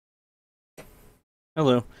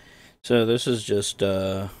Hello. So this is just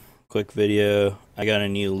a quick video. I got a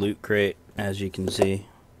new loot crate, as you can see.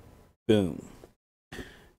 Boom.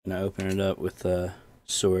 And I open it up with the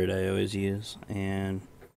sword I always use. And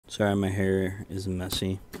sorry my hair is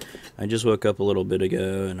messy. I just woke up a little bit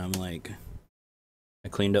ago and I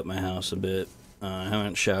cleaned up my house a bit. I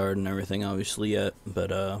haven't showered and everything obviously yet,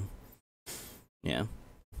 but yeah.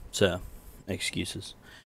 So, excuses.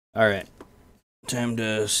 Alright. Time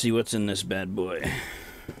to see what's in this bad boy.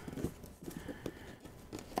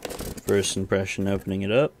 First impression opening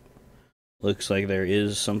it up. Looks like there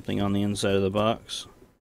is something on the inside of the box.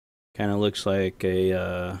 Kind of looks like a,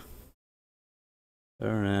 I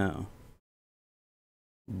don't know,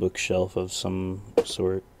 bookshelf of some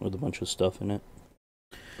sort with a bunch of stuff in it.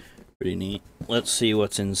 Pretty neat. Let's see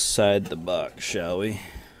what's inside the box, shall we?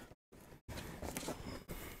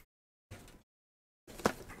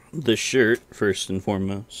 The shirt, first and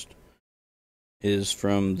foremost, is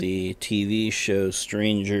from the TV show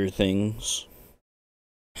Stranger Things.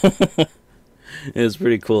 It's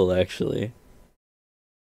pretty cool, actually.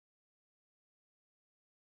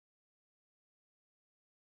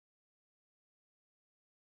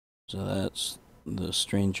 So that's the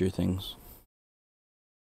Stranger Things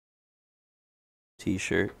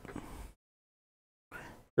t-shirt.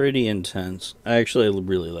 Pretty intense. I actually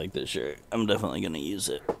really like this shirt. I'm definitely gonna use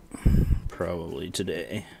it. Probably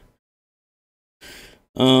today.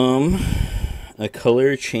 A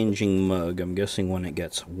color changing mug. I'm guessing when it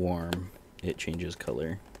gets warm, it changes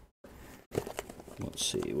color. Let's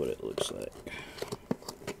see what it looks like.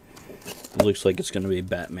 It looks like it's gonna be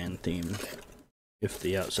Batman themed, if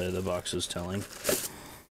the outside of the box is telling.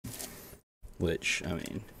 Which, I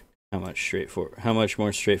mean, how much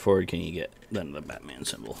more straightforward can you get than the Batman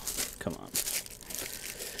symbol? Come on.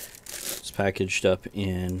 It's packaged up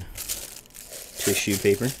in tissue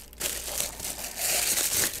paper.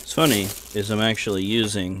 What's funny is I'm actually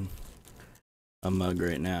using a mug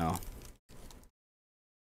right now.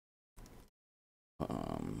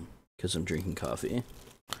 Because I'm drinking coffee.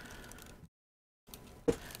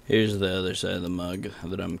 Here's the other side of the mug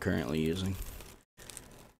that I'm currently using.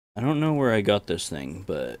 I don't know where I got this thing,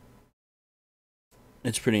 but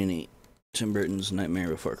it's pretty neat. Tim Burton's Nightmare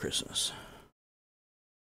Before Christmas.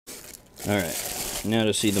 Alright, now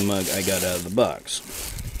to see the mug I got out of the box.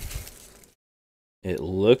 It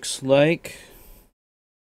looks like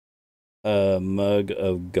a mug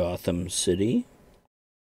of Gotham City.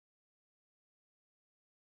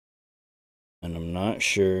 And I'm not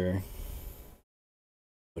sure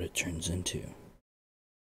what it turns into.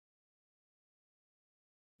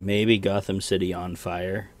 Maybe Gotham City on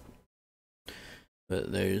fire.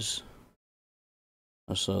 But there's...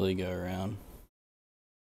 I'll slowly go around.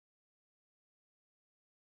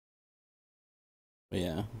 But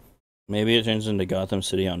yeah. Maybe it turns into Gotham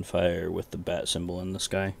City on fire with the bat symbol in the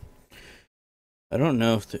sky. I don't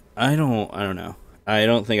know if I don't know. I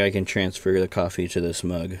don't think I can transfer the coffee to this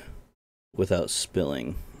mug without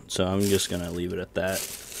spilling. So I'm just gonna leave it at that.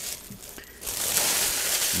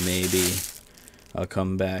 Maybe I'll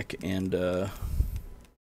come back and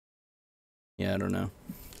yeah, I don't know.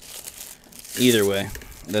 Either way,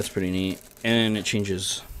 that's pretty neat. And it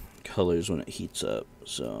changes colors when it heats up,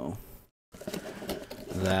 so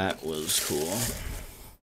that was cool.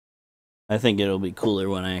 I think it'll be cooler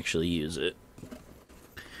when I actually use it.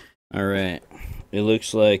 Alright. It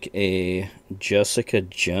looks like a Jessica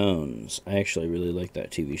Jones. I actually really like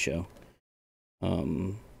that TV show.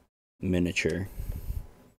 Miniature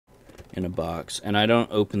in a box. And I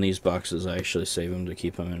don't open these boxes, I actually save them to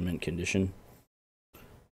keep them in mint condition.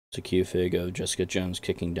 It's a Q fig of Jessica Jones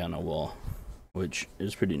kicking down a wall, which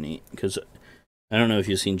is pretty neat, because I don't know if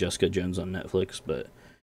you've seen Jessica Jones on Netflix, but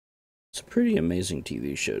it's a pretty amazing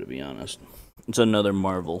TV show, to be honest. It's another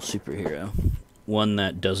Marvel superhero. One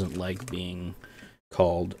that doesn't like being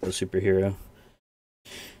called a superhero.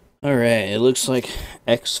 Alright, it looks like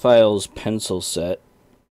X-Files pencil set.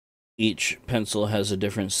 Each pencil has a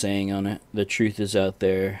different saying on it. The truth is out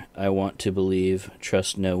there. I want to believe.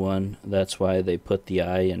 Trust no one. That's why they put the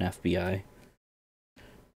I in FBI.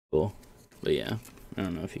 Cool. But yeah, I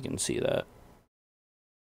don't know if you can see that.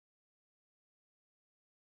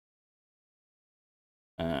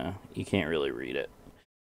 You can't really read it.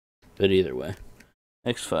 But either way.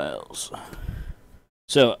 X-Files.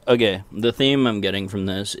 So, okay, the theme I'm getting from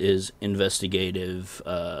this is investigative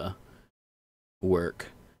work.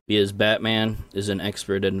 Because Batman is an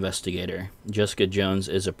expert investigator. Jessica Jones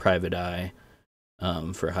is a private eye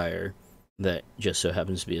for hire that just so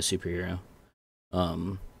happens to be a superhero.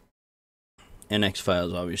 And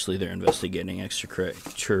X-Files, obviously, they're investigating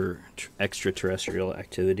extraterrestrial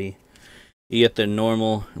activity You get the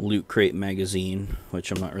normal Loot Crate magazine,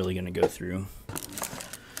 which I'm not really going to go through.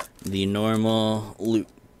 The normal Loot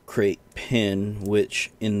Crate pin,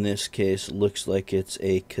 which in this case looks like it's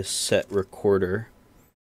a cassette recorder.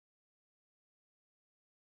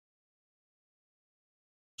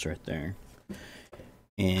 It's right there.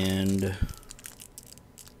 And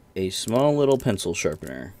a small little pencil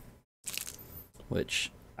sharpener,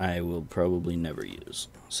 which I will probably never use.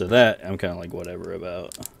 So that I'm kind of like whatever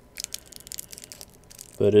about.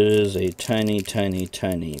 But it is a tiny, tiny,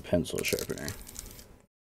 tiny pencil sharpener.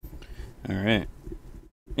 Alright.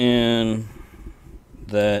 And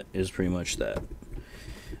that is pretty much that.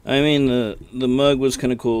 I mean, the mug was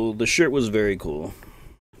kind of cool. The shirt was very cool.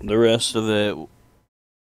 The rest of it,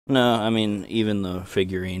 no, I mean, even the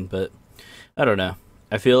figurine, but I don't know.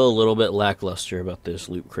 I feel a little bit lackluster about this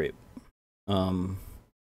Loot Crate.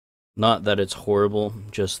 Not that it's horrible,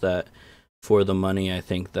 just that for the money, I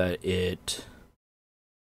think that it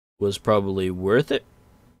was probably worth it,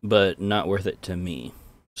 but not worth it to me.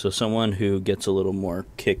 So someone who gets a little more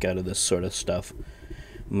kick out of this sort of stuff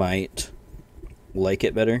might like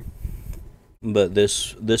it better. But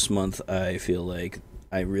this month, I feel like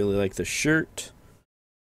I really like the shirt.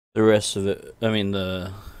 The rest of it, I mean,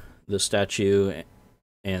 the statue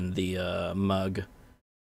and the mug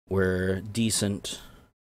were decent.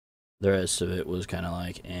 The rest of it was kind of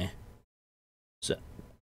like, eh. So,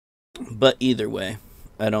 but either way,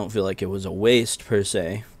 I don't feel like it was a waste per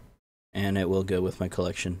se, and it will go with my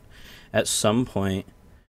collection. At some point,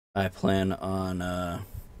 I plan on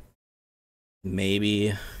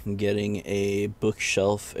maybe getting a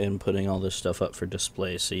bookshelf and putting all this stuff up for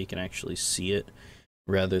display so you can actually see it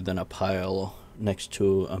rather than a pile next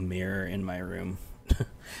to a mirror in my room.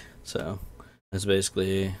 So that's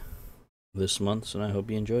basically this month's, and I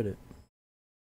hope you enjoyed it.